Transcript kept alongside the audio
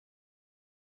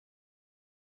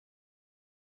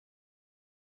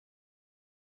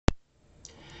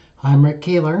I'm Rick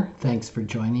Keeler. Thanks for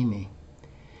joining me.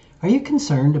 Are you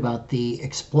concerned about the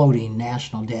exploding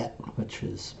national debt, which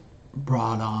was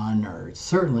brought on or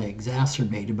certainly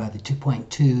exacerbated by the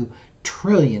 $2.2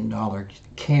 trillion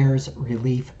CARES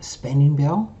relief spending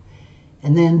bill?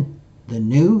 And then the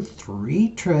new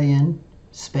 $3 trillion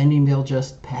spending bill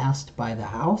just passed by the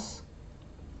House?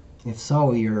 If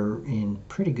so, you're in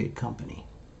pretty good company.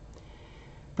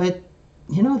 But,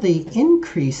 the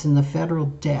increase in the federal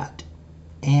debt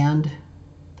and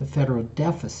the federal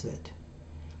deficit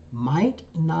might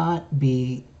not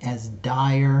be as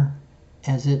dire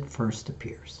as it first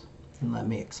appears. And let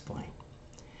me explain.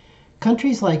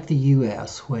 Countries like the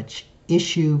U.S., which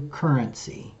issue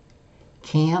currency,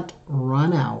 can't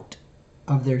run out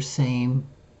of their same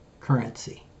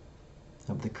currency,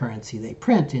 of the currency they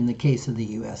print. In the case of the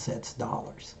U.S., that's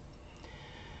dollars.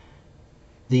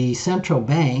 The central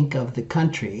bank of the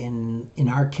country, in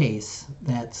our case,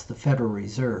 that's the Federal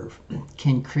Reserve,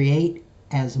 can create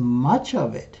as much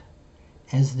of it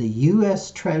as the U.S.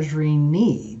 Treasury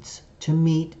needs to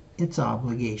meet its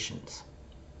obligations.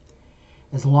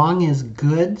 As long as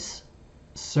goods,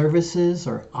 services,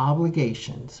 or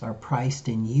obligations are priced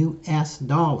in U.S.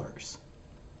 dollars,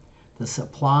 the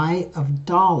supply of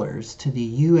dollars to the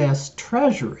U.S.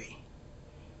 Treasury,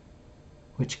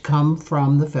 which come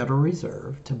from the Federal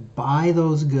Reserve to buy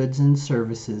those goods and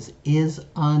services, is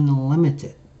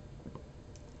unlimited.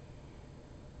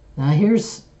 Now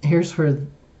here's where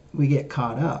we get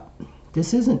caught up.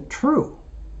 This isn't true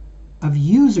of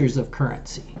users of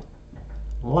currency,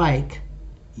 like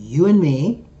you and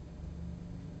me,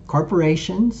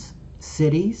 corporations,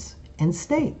 cities, and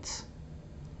states.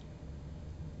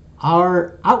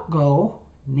 Our outgo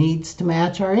needs to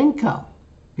match our income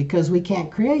because we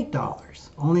can't create dollars.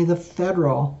 Only the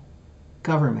federal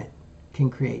government can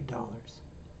create dollars.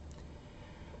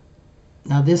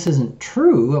 Now, this isn't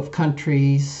true of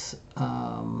countries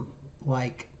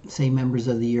like, say, members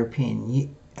of the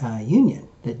European Union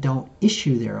that don't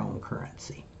issue their own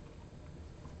currency.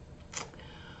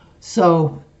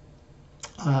 So,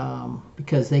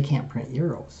 because they can't print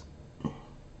euros.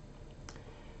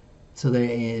 So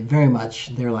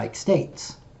they're like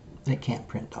states that can't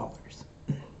print dollars.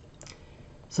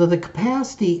 So the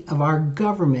capacity of our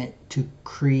government to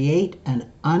create an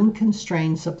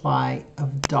unconstrained supply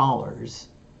of dollars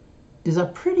is a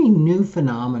pretty new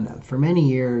phenomenon. For many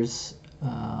years,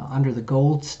 under the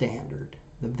gold standard,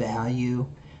 the value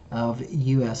of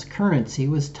U.S. currency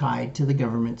was tied to the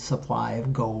government's supply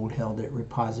of gold held at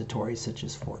repositories such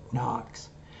as Fort Knox.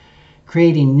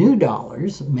 Creating new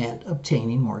dollars meant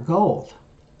obtaining more gold.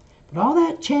 But all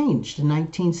that changed in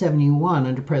 1971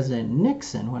 under President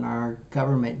Nixon when our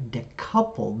government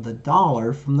decoupled the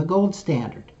dollar from the gold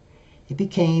standard. It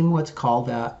became what's called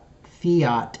a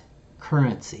fiat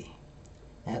currency.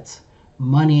 That's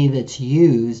money that's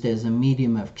used as a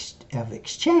medium of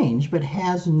exchange but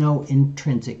has no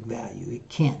intrinsic value. It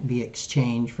can't be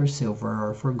exchanged for silver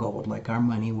or for gold like our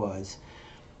money was,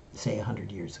 say,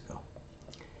 100 years ago.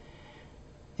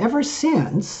 Ever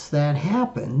since that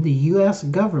happened, the U.S.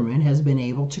 government has been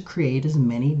able to create as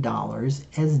many dollars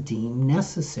as deemed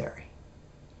necessary.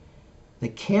 The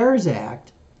CARES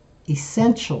Act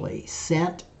essentially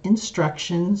sent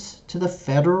instructions to the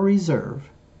Federal Reserve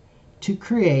to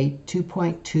create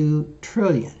 $2.2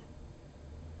 trillion.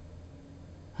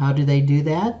 How do they do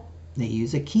that? They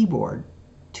use a keyboard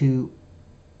to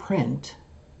print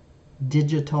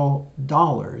digital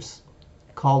dollars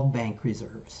called bank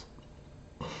reserves.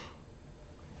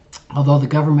 Although the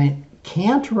government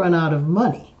can't run out of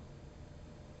money,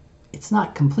 it's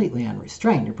not completely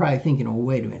unrestrained. You're probably thinking, oh,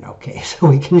 wait a minute, okay, so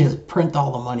we can just print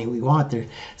all the money we want. There,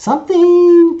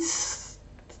 something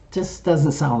just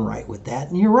doesn't sound right with that,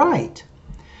 and you're right.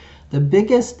 The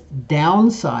biggest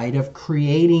downside of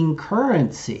creating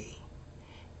currency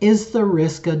is the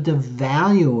risk of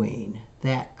devaluing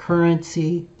that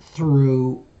currency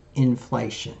through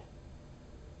inflation.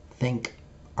 Think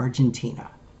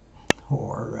Argentina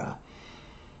or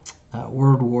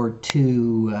World War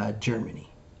II Germany.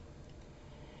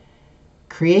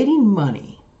 Creating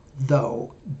money,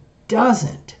 though,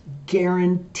 doesn't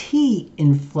guarantee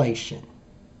inflation.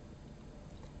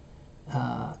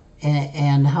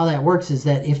 And how that works is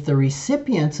that if the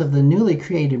recipients of the newly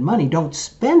created money don't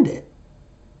spend it,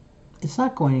 it's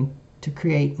not going to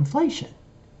create inflation.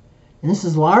 And this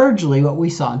is largely what we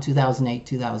saw in 2008,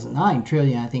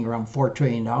 2009. I think around $4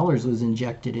 trillion was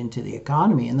injected into the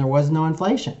economy, and there was no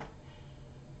inflation.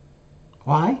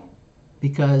 Why?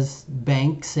 Because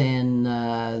banks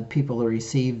and people who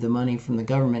received the money from the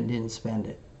government didn't spend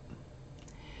it.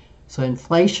 So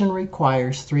inflation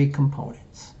requires three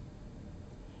components.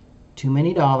 too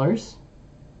many dollars,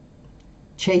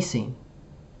 chasing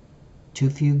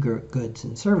too few goods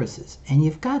and services. And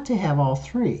you've got to have all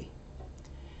three.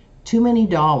 Too many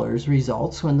dollars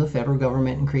results when the federal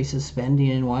government increases spending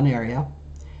in one area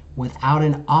without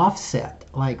an offset,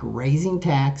 like raising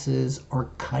taxes or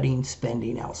cutting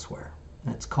spending elsewhere.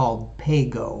 That's called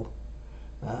pay-go,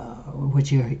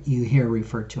 which you hear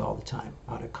referred to all the time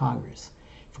out of Congress.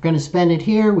 If we're going to spend it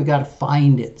here, we got to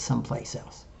find it someplace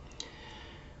else.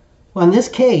 Well, in this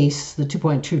case, the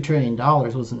 $2.2 trillion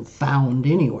wasn't found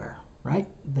anywhere, right?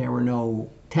 There were no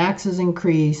taxes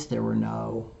increased. There were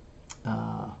no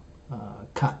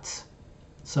cuts.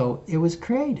 So it was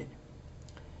created.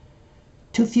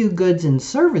 Too few goods and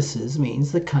services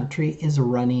means the country is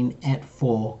running at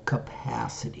full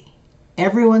capacity.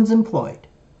 Everyone's employed,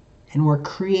 and we're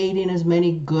creating as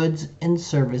many goods and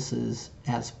services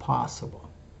as possible.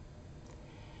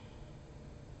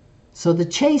 So the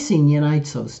chasing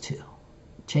unites those two.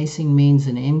 Chasing means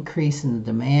an increase in the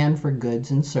demand for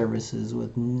goods and services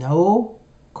with no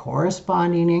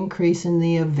corresponding increase in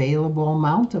the available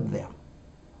amount of them.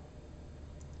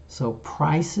 So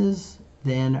prices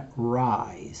then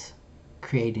rise,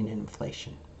 creating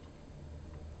inflation.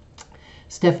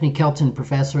 Stephanie Kelton,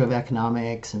 professor of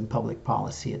economics and public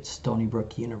policy at Stony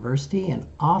Brook University and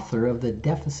author of The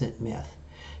Deficit Myth,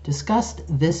 discussed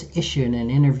this issue in an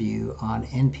interview on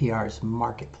NPR's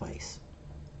Marketplace.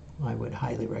 I would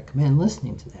highly recommend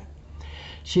listening to that.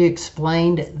 She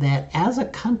explained that as a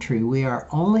country, we are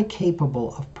only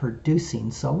capable of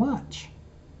producing so much.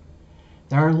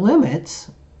 There are limits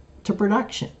to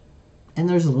production, and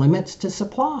there's limits to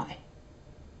supply.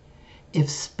 If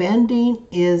spending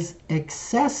is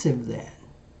excessive, then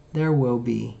there will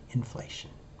be inflation.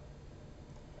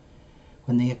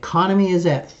 When the economy is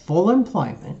at full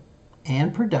employment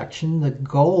and production, the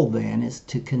goal then is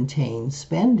to contain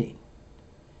spending.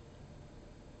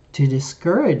 To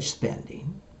discourage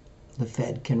spending, the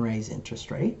Fed can raise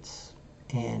interest rates,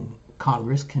 and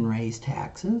Congress can raise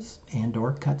taxes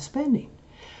and/or cut spending.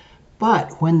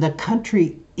 But when the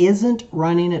country isn't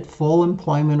running at full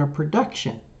employment or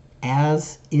production,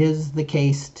 as is the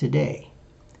case today,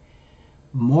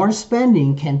 more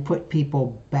spending can put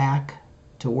people back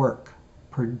to work,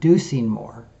 producing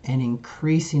more and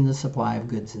increasing the supply of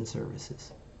goods and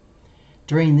services.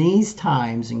 During these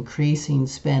times, increasing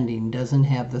spending doesn't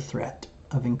have the threat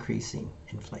of increasing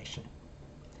inflation.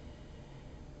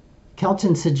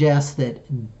 Kelton suggests that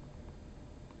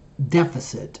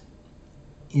deficit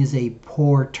is a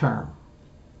poor term,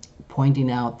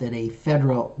 pointing out that a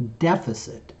federal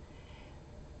deficit,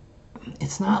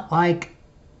 it's not like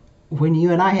when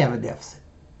you and I have a deficit.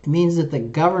 It means that the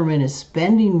government is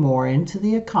spending more into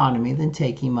the economy than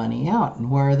taking money out.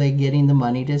 And where are they getting the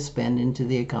money to spend into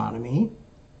the economy?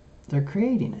 They're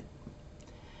creating it.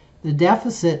 The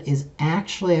deficit is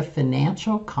actually a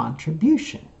financial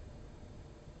contribution.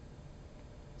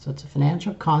 So it's a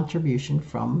financial contribution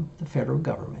from the federal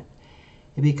government.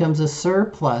 It becomes a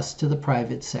surplus to the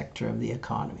private sector of the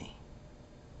economy.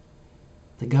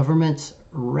 The government's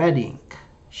red ink,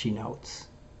 she notes,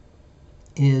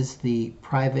 is the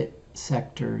private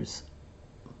sector's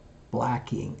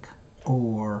black ink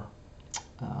or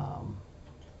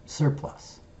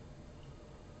surplus.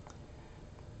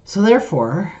 So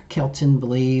therefore, Kelton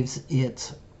believes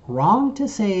it's wrong to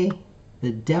say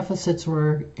the deficits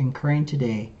we're incurring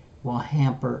today will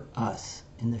hamper us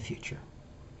in the future.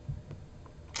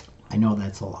 I know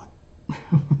that's a lot.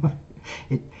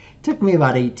 It took me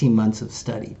about 18 months of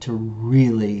study to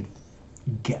really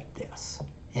get this.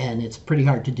 And it's pretty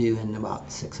hard to do in about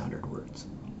 600 words.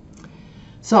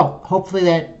 So hopefully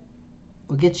that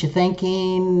will get you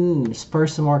thinking, spur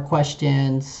some more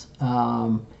questions.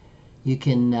 You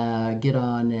can get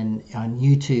on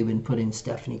YouTube and put in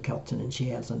Stephanie Kelton, and she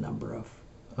has a number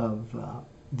of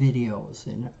videos.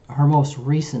 And her most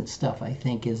recent stuff, I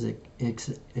think, is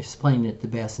explaining it the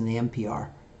best in the NPR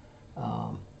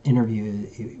interview.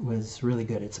 It was really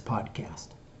good. It's a podcast.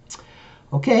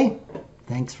 Okay,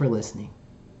 thanks for listening.